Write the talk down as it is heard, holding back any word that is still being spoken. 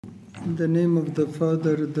In the name of the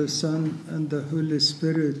Father, the Son, and the Holy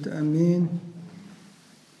Spirit. Amen.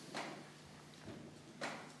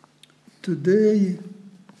 Today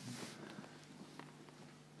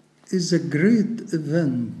is a great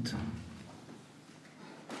event,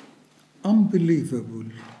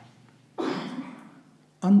 unbelievable,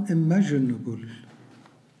 unimaginable,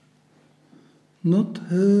 not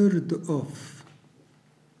heard of,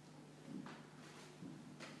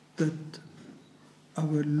 that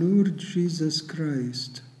our Lord Jesus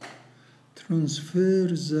Christ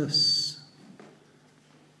transfers us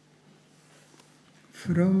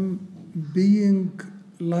from being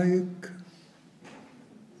like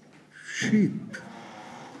sheep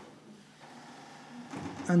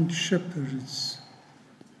and shepherds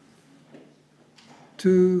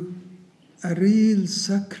to a real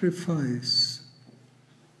sacrifice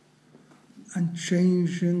and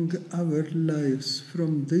changing our lives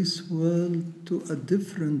from this world to a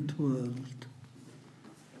different world.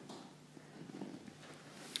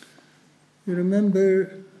 You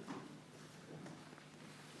remember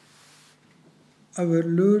our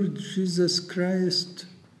Lord Jesus Christ,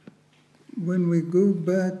 when we go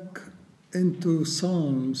back into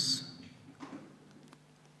Psalms,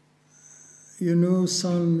 you know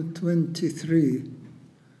Psalm 23,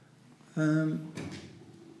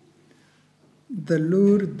 the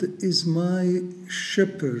Lord is my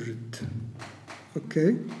shepherd,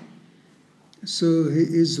 okay? So he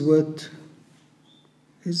is what?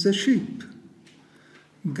 He's a sheep.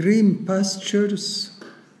 Green pastures,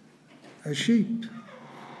 a sheep.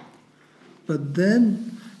 But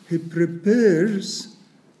then he prepares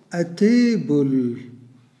a table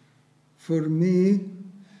for me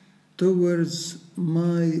towards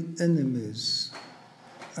my enemies.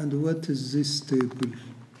 And what is this table?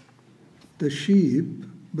 The sheep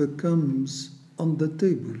becomes on the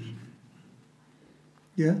table.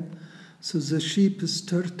 Yeah? So the sheep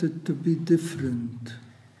started to be different.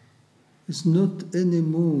 It's not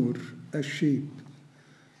anymore a sheep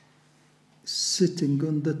sitting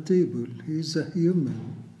on the table. He's a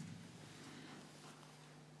human.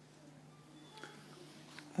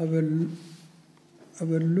 Our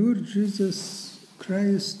Lord Jesus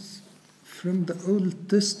Christ from the Old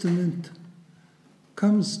Testament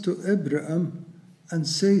comes to Abraham and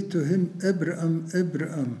say to him, Abraham,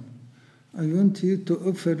 Abraham, I want you to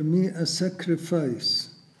offer me a sacrifice.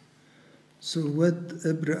 So what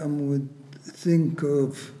Abraham would think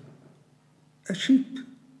of? A sheep,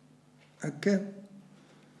 a cow.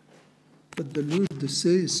 But the Lord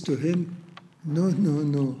says to him, no, no,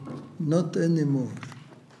 no, not anymore.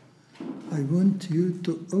 I want you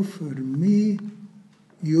to offer me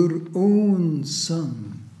your own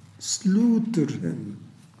son. Slaughter him.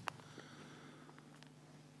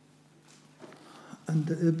 And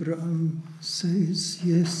Abraham says,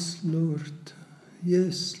 yes, Lord,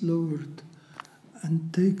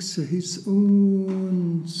 and takes his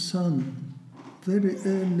own son very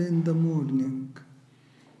early in the morning.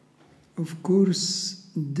 Of course,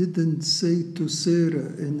 didn't say to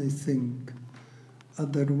Sarah anything,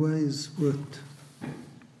 otherwise what?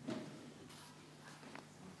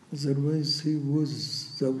 Otherwise, he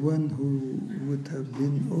was the one who would have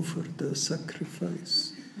been offered a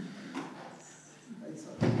sacrifice.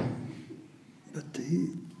 But he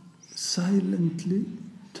silently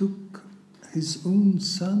took his own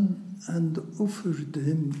son and offered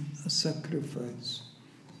him a sacrifice.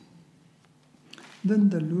 Then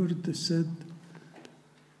the Lord said,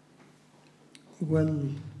 well,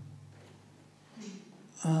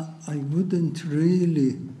 I wouldn't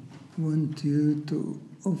really want you to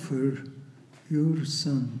offer your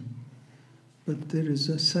son, but there is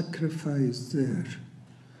a sacrifice there.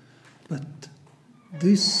 But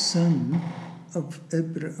this son of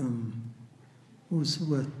Abraham was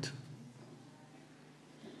what?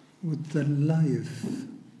 With the life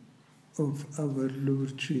of our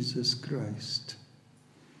Lord Jesus Christ.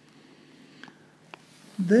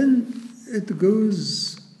 Then it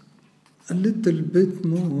goes a little bit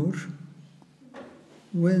more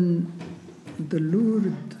when the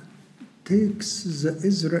Lord takes the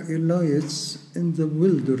Israelites in the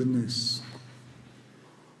wilderness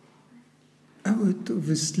out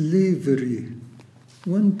of slavery,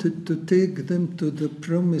 wanted to take them to the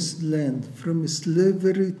promised land, from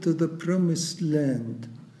slavery to the promised land.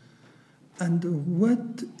 And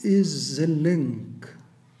what is the link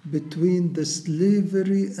between the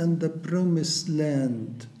slavery and the promised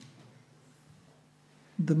land?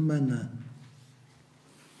 The manna.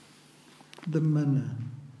 The manna.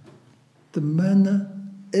 The manna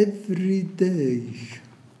every day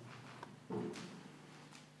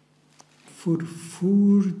for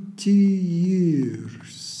 40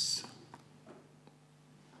 years.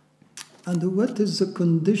 And what is the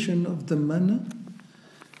condition of the manna?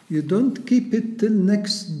 You don't keep it till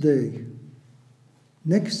next day.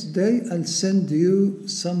 Next day I'll send you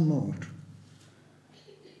some more.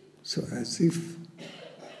 So as if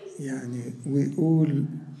we all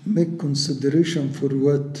make consideration for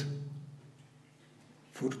what?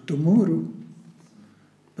 For tomorrow.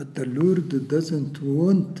 But the Lord doesn't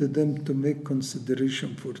want them to make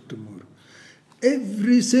consideration for tomorrow.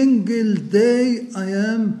 Every single day I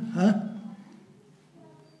am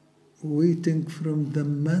waiting from the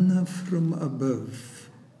manna from above.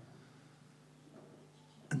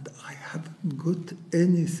 And I haven't got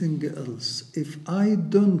anything else. If I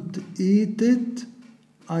don't eat it,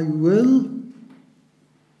 I will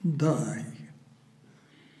die.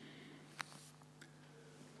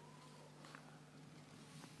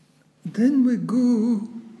 Then we go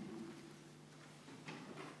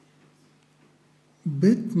a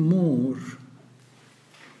bit more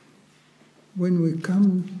when we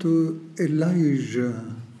come to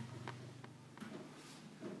Elijah.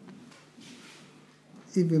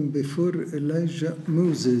 Even before Elijah,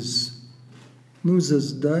 Moses.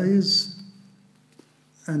 Moses dies,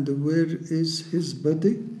 and where is his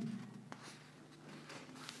body?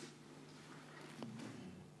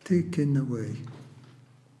 Taken away.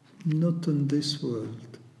 Not in this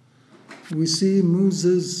world. We see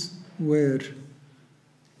Moses where?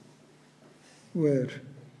 Where?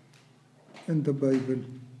 In the Bible,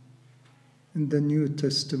 in the New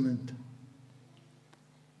Testament.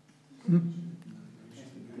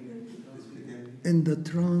 In the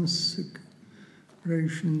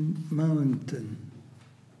Transfiguration Mountain.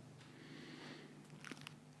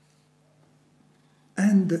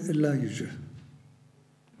 And Elijah.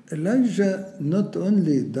 Elijah not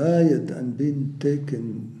only died and been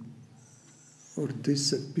taken or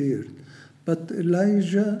disappeared, but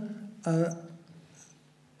Elijah,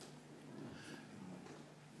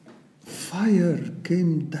 fire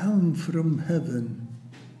came down from heaven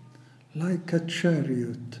like a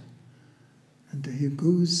chariot, and he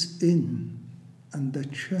goes in, and the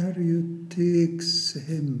chariot takes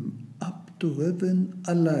him up to heaven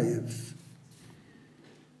alive.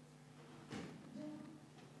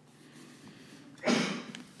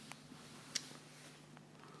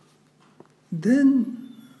 Then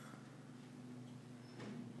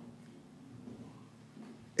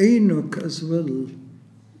Enoch as well,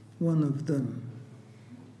 one of them.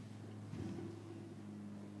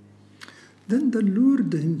 Then the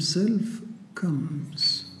Lord himself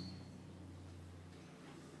comes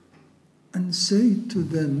and say to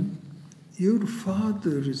them, your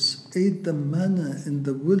fathers ate the manna in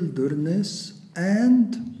the wilderness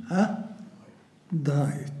and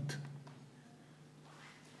died.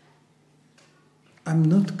 I'm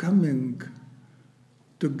not coming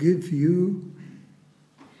to give you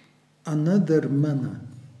another manna.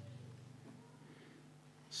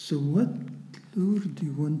 So what, Lord, do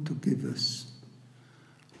you want to give us?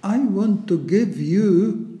 I want to give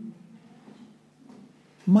you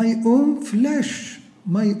my own flesh,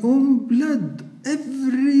 my own blood,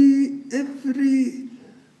 every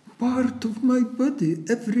part of my body,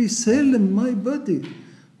 every cell in my body,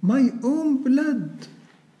 my own blood.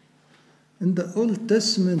 In the Old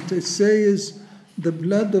Testament, it says the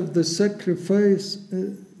blood of the sacrifice,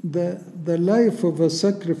 the life of a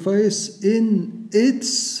sacrifice in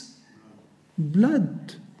its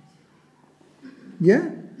blood. Yeah?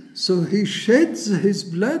 So he sheds his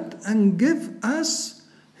blood and gives us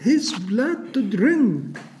his blood to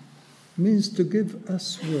drink. Means to give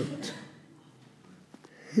us what?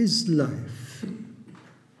 His life.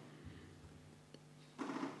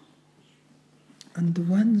 And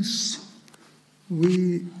once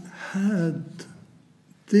we had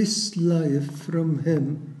this life from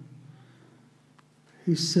him,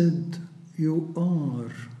 he said, you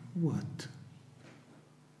are what?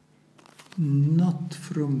 Not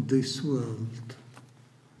from this world.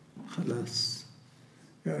 Khalas.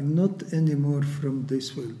 You are not anymore from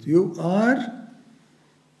this world. You are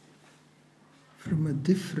from a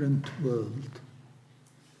different world.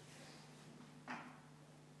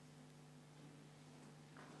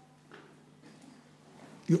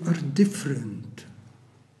 You are different.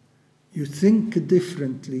 You think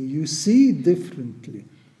differently. You see differently.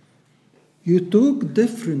 You talk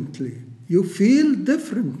differently. You feel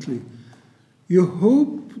differently. You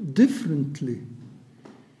hope differently.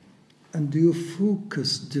 And you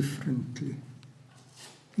focus differently.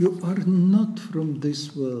 You are not from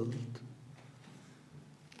this world.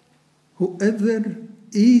 Whoever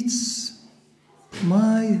eats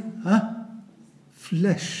my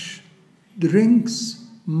flesh, drinks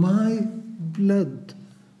my blood,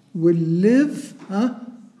 will live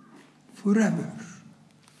forever.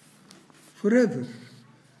 Forever.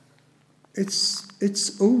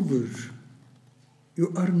 It's over.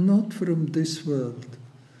 You are not from this world.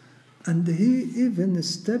 And he even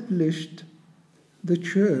established the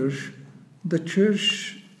church. The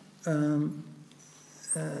church in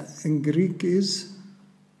Greek is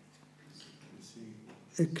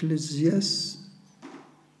ecclesiastic,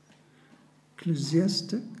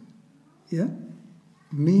 yeah?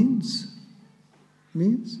 Means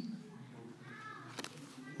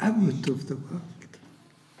out of the world.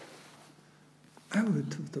 Out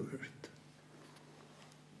of the world.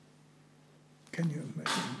 Can you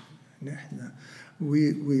imagine?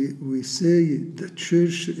 We say the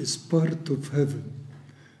church is part of heaven.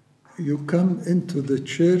 You come into the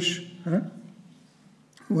church, huh?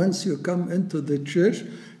 Once you come into the church,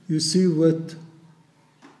 you see what?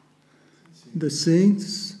 The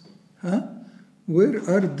saints, huh? Where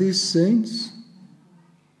are these saints?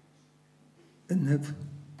 In heaven.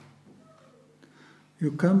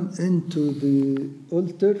 You come into the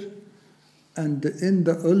altar, and in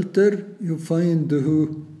the altar you find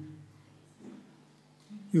who?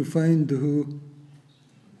 You find who?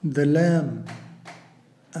 The Lamb.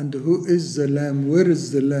 And who is the Lamb? Where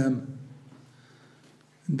is the Lamb?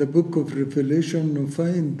 In the book of Revelation, you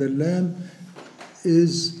find the Lamb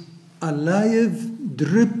is alive,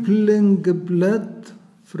 dripping blood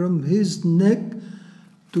from his neck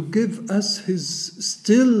to give us his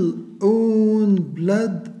still own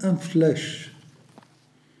blood and flesh.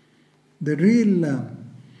 The real Lamb.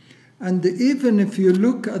 And even if you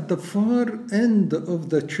look at the far end of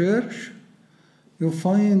the church, you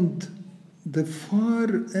find the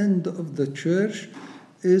far end of the church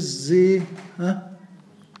is the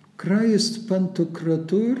Christ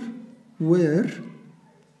Pantocrator, where?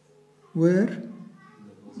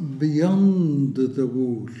 Beyond the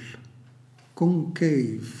wall.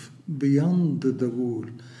 Concave, beyond the wall.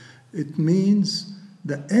 It means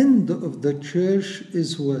the end of the church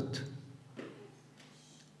is what?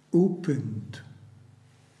 Opened.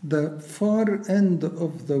 The far end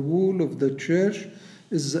of the wall of the church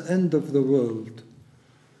is the end of the world.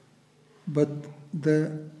 But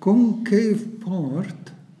the concave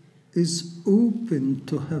part is open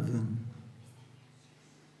to heaven.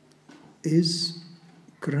 Is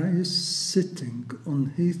Christ sitting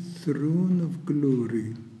on his throne of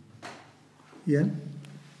glory. Yeah?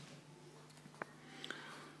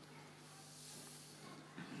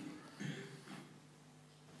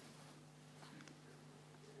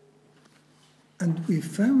 And we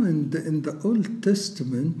found in the Old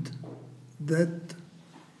Testament that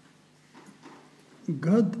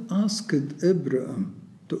God asked Abraham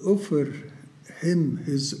to offer him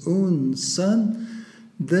his own son.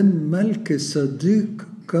 Then Melchizedek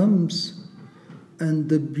comes and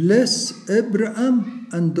bless Abraham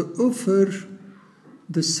and offer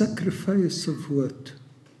the sacrifice of what?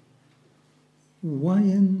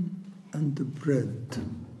 Wine and bread.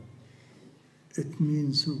 It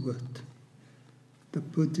means what? The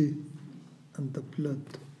body and the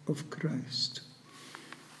blood of Christ.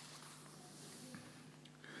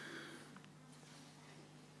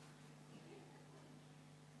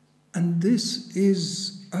 And this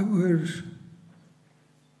is our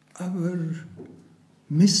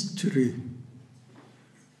mystery.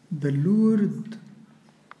 The Lord,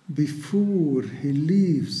 before he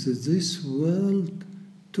leaves this world,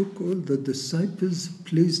 took all the disciples,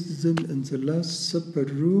 placed them in the Last Supper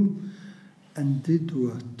room, and did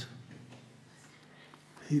what?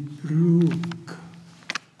 He broke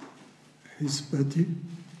his body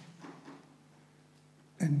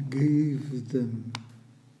and gave them.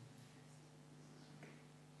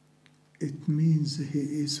 It means he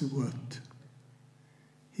is what?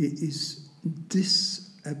 He is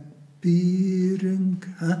disappearing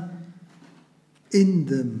in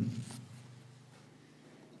them.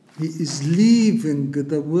 He is leaving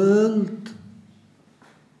the world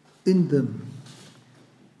in them.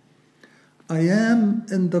 I am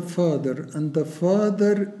in the Father, and the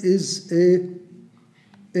Father is in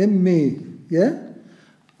me. Yeah?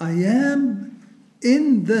 I am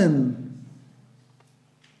in them,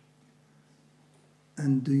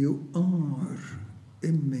 and you are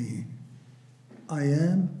in me. I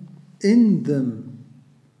am in them,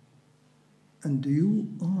 and you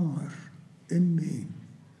are in me.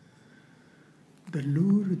 The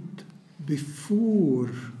Lord,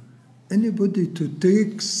 before anybody to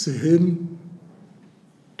take him,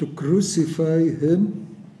 to crucify him,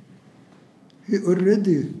 he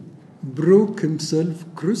already broke himself,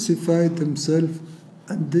 crucified himself,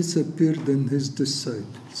 and disappeared in his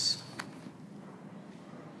disciples.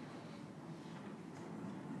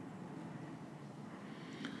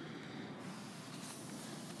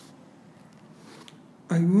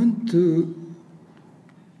 I want to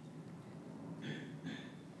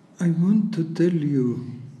tell you,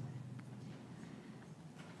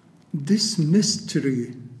 this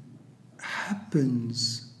mystery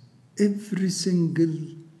happens every single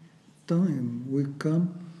time we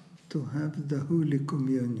come to have the Holy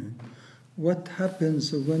Communion. What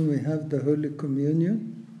happens when we have the Holy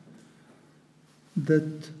Communion?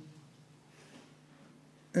 That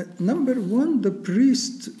number one, the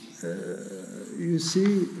priest, you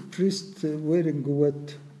see, priest wearing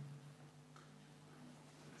what?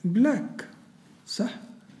 Black, صح?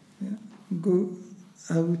 Yeah. Go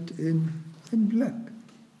out in black,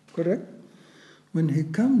 correct? When he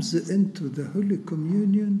comes into the Holy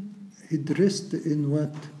Communion, he dressed in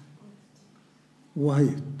what?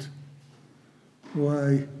 White.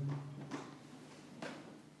 Why?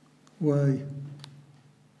 Why?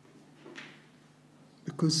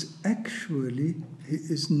 Because actually he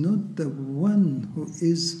is not the one who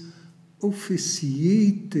is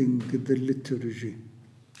officiating the liturgy.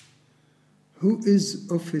 Who is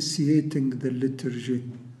officiating the liturgy?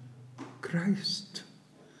 Christ.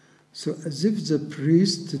 So as if the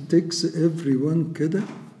priest takes everyone كده,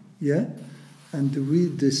 yeah, and we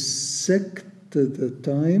dissect the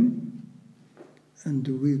time and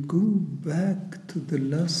we go back to the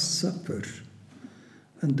Last Supper.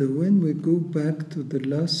 And when we go back to the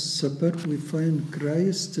Last Supper, we find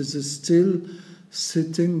Christ is still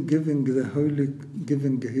sitting, giving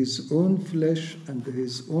his own flesh and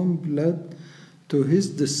his own blood to his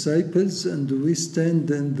disciples, and we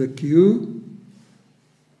stand in the queue,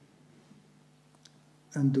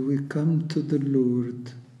 and we come to the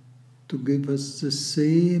Lord to give us the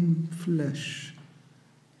same flesh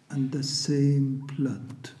and the same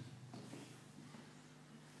blood.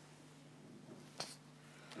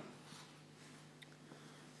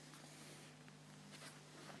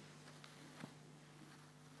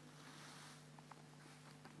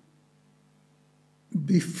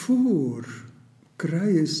 Before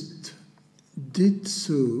Christ did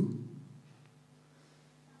so,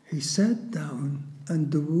 he sat down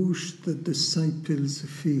and washed the disciples'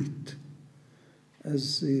 feet,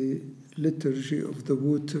 as the liturgy of the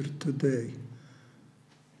water today.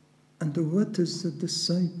 And what is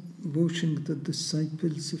washing the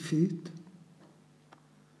disciples' feet?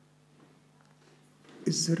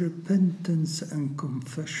 Is repentance and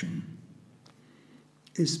confession,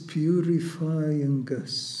 is purifying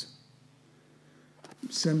us.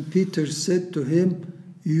 St. Peter said to him,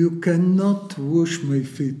 "You cannot wash my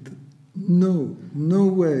feet." No, no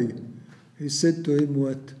way. He said to him,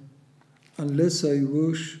 what? "Unless I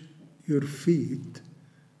wash your feet,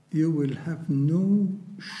 you will have no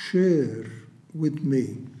share with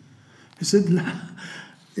me." He said,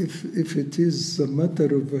 if it is a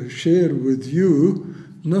matter of a share with you,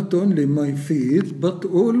 not only my feet, but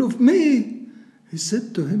all of me. He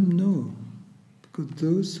said to him, no, because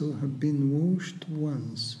those who have been washed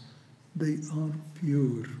once, they are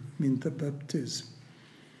pure, mean the baptism.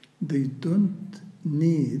 They don't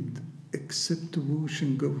need except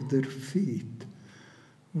washing of their feet,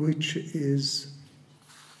 which is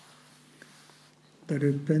the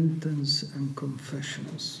repentance and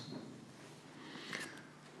confessions.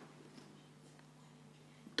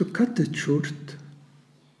 To cut it short,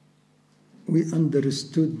 we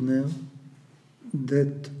understood now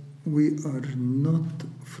that we are not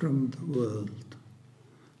from the world,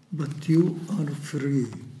 but you are free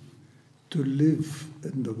to live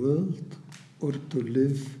in the world or to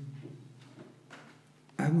live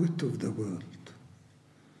out of the world.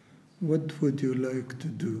 What would you like to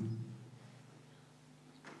do?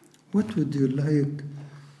 What would you like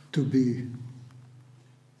to be?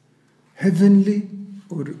 Heavenly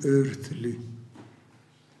or earthly?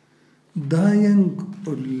 Dying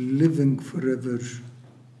or living forever?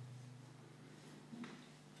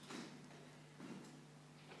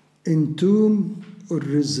 Entombed or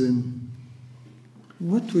risen?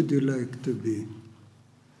 What would you like to be?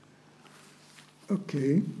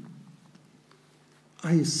 Okay.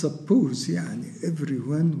 I suppose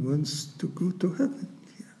everyone wants to go to heaven.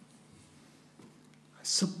 Yeah. I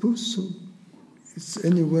suppose so. Is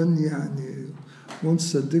anyone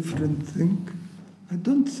wants a different thing? I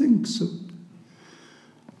don't think so.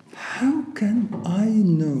 How can I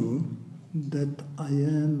know that I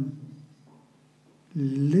am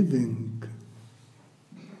living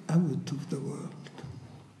out of the world?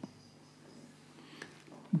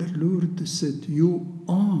 The Lord said, "You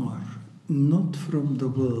are not from the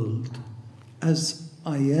world, as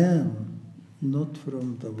I am not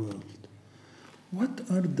from the world." What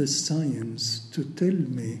are the signs to tell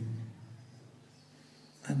me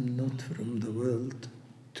I'm not from the world,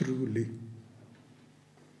 truly?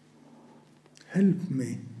 Help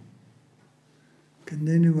me. Can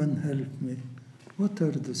anyone help me? What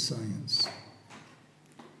are the signs?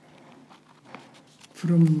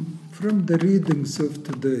 From the readings of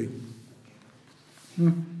today.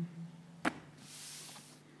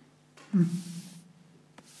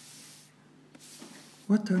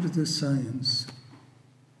 What are the signs?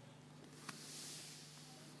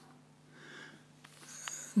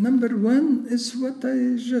 Number one is what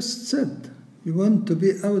I just said. You want to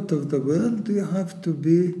be out of the world, you have to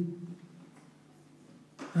be,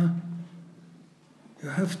 you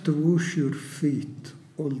have to wash your feet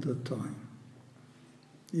all the time.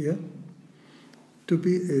 Yeah? To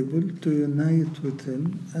be able to unite with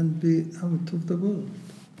Him and be out of the world.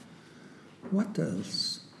 What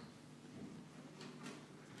else?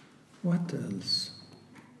 What else?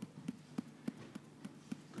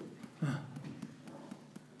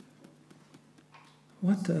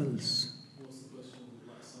 What else?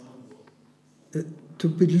 To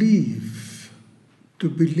believe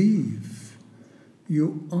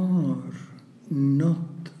you are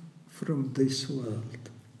not from this world.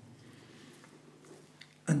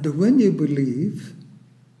 And when you believe,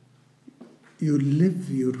 you live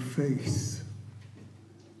your faith,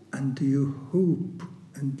 and you hope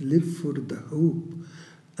and live for the hope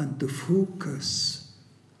and the focus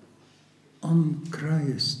on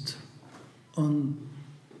Christ, on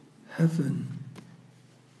heaven.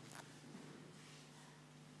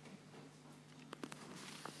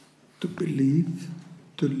 To believe,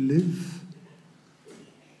 to live,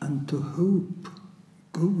 and to hope,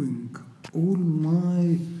 going. All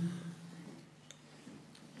my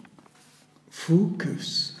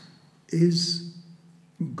focus is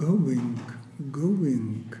going.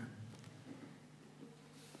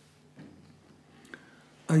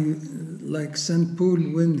 Like St. Paul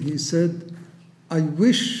when he said, I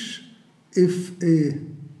wish if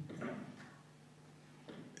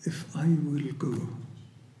I will go.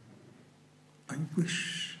 I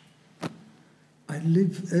wish. I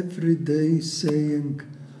live every day saying,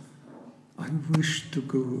 I wish to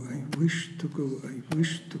go, I wish to go, I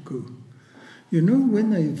wish to go. You know,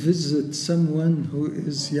 when I visit someone who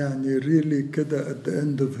is really كده at the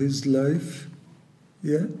end of his life,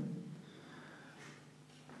 yeah,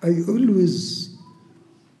 I always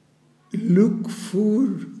look for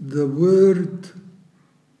the word,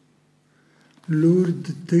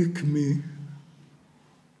 Lord, take me.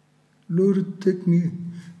 Lord, take me.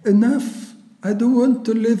 Enough. I don't want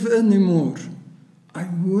to live anymore. I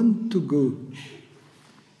want to go.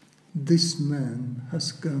 This man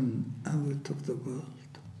has gone out of the world.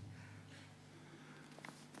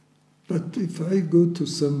 But if I go to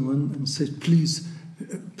someone and say, please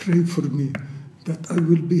pray for me that I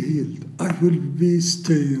will be healed, I will be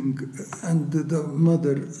staying, and the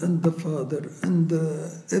mother and the father and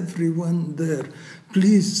everyone there,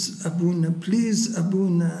 please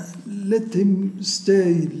Abuna, let him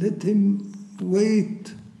stay, let him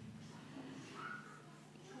wait.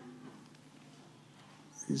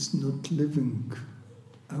 Is not living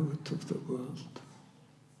out of the world.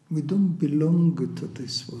 We don't belong to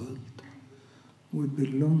this world. We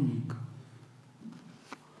belong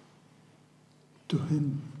to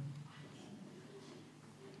Him,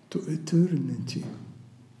 to eternity.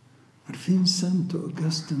 Arfin St.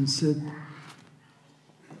 Augustine said,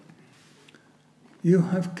 you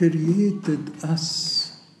have created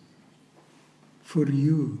us for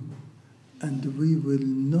you, and we will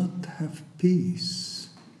not have peace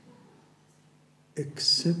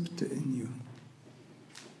except in you.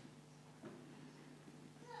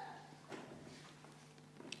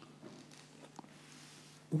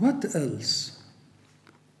 What else?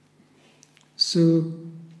 So,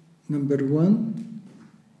 number one,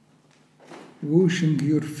 washing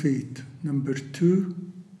your feet. Number two,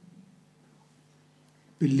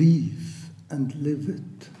 believe and live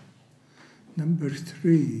it. Number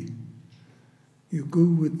three, you go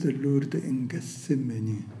with the Lord in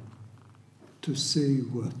Gethsemane. To say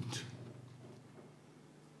what?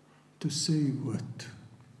 To say what?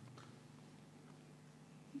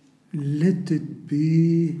 Let it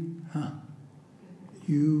be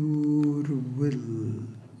your will,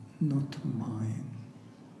 not mine.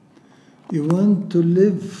 You want to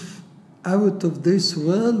live out of this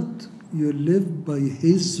world, you live by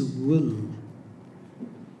His will.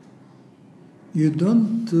 You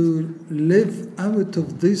don't live out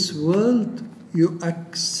of this world, you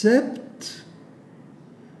accept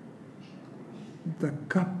the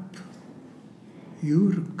cup,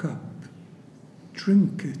 your cup,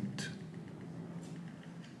 drink it.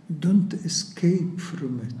 You don't escape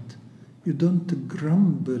from it. You don't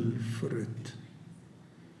grumble for it.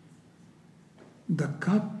 The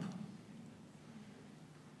cup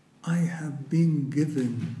I have been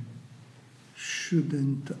given,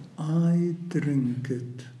 shouldn't I drink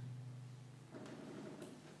it?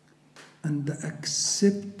 And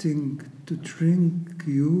accepting to drink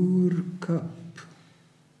your cup,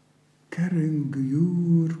 carrying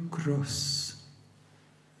your cross,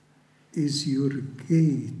 is your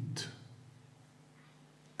gate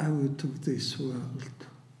out of this world.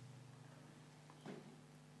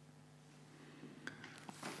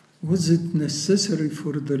 Was it necessary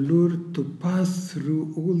for the Lord to pass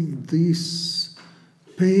through all this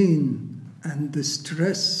pain and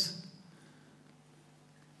distress?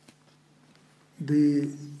 The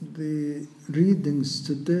readings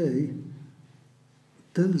today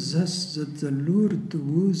tells us that the Lord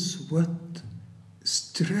was what?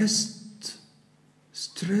 Stressed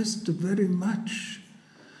very much.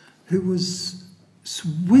 He was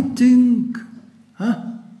sweating,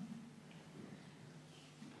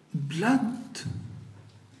 blood,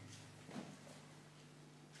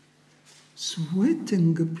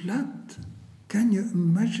 sweating blood. Can you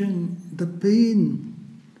imagine the pain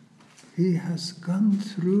he has gone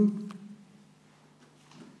through?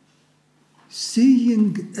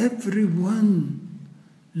 Seeing everyone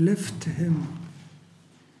left him.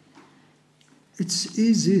 It's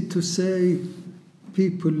easy to say,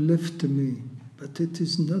 people left me, but it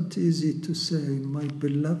is not easy to say, my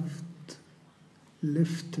beloved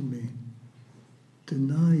left me,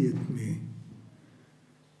 denied me,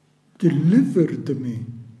 delivered me,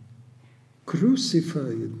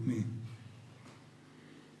 crucified me.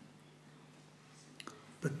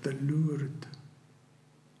 But the Lord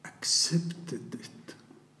accepted it.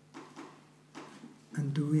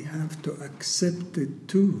 And we have to accept it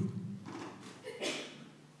too,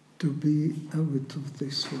 to be out of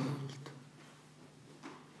this world.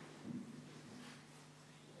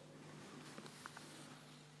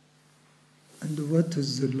 And what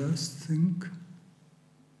is the last thing?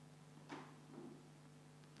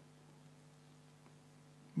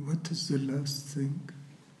 What is the last thing?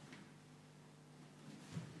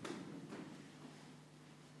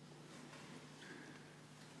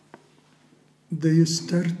 They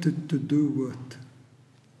started to do what?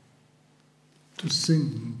 To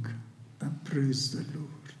sing and praise the Lord.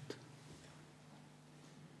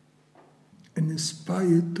 In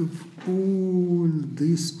spite of all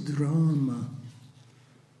this drama,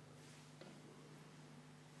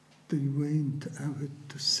 they went out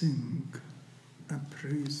to sing and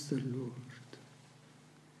praise the Lord.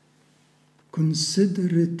 Consider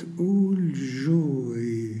it all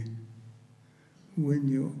joy when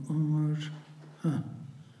you are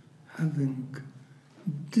having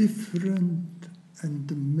different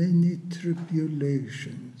and many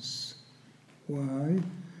tribulations. Why?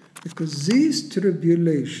 Because these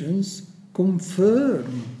tribulations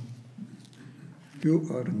confirm you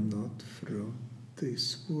are not from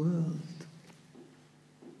this world.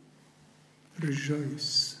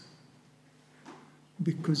 Rejoice,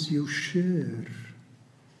 because you share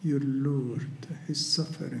your Lord, his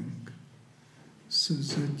suffering, so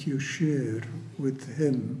that you share with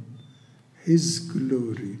him his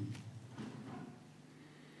glory.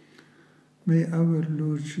 May our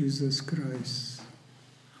Lord Jesus Christ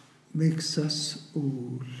makes us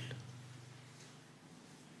all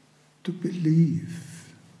to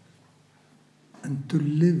believe and to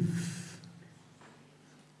live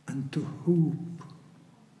and to hope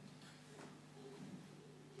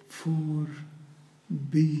for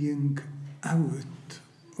being out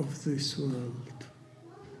of this world,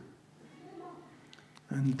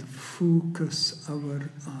 and focus our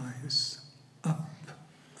eyes up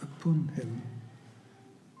upon him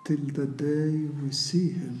till the day we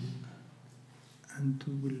see him and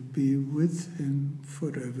will be with him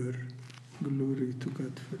forever. Glory to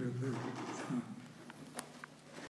God forever.